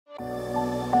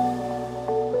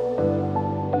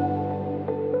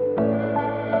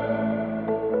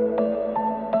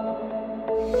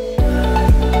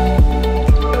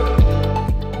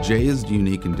Jay is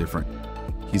unique and different.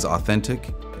 He's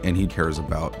authentic, and he cares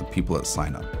about the people that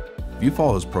sign up. If you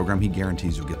follow his program, he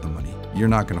guarantees you'll get the money. You're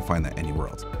not going to find that anywhere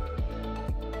else.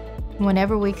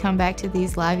 Whenever we come back to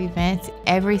these live events,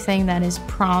 everything that is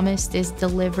promised is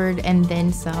delivered and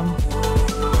then some.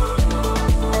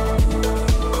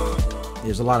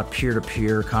 There's a lot of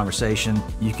peer-to-peer conversation.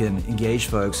 You can engage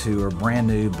folks who are brand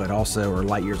new but also are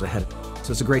light years ahead.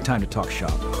 So it's a great time to talk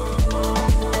shop.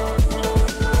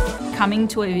 Coming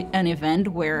to an event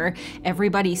where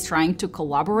everybody's trying to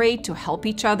collaborate, to help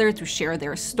each other, to share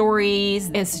their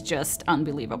stories is just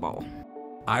unbelievable.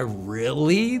 I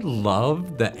really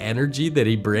love the energy that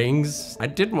he brings. I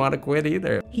didn't want to quit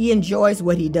either. He enjoys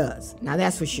what he does. Now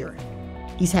that's for sure.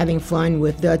 He's having fun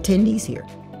with the attendees here,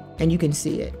 and you can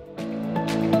see it.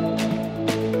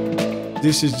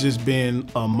 This has just been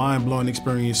a mind-blowing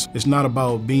experience. It's not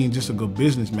about being just a good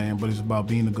businessman, but it's about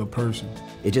being a good person.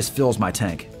 It just fills my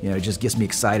tank. You know, it just gets me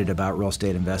excited about real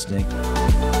estate investing.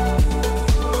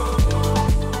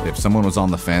 If someone was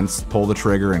on the fence, pull the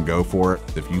trigger and go for it.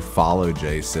 If you follow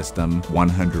Jay's system,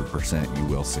 100% you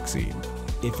will succeed.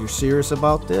 If you're serious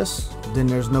about this, then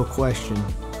there's no question.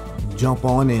 Jump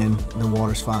on in, the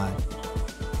water's fine.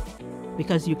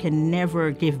 Because you can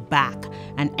never give back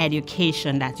an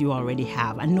education that you already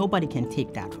have, and nobody can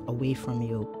take that away from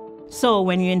you. So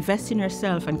when you invest in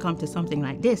yourself and come to something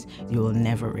like this, you will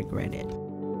never regret it.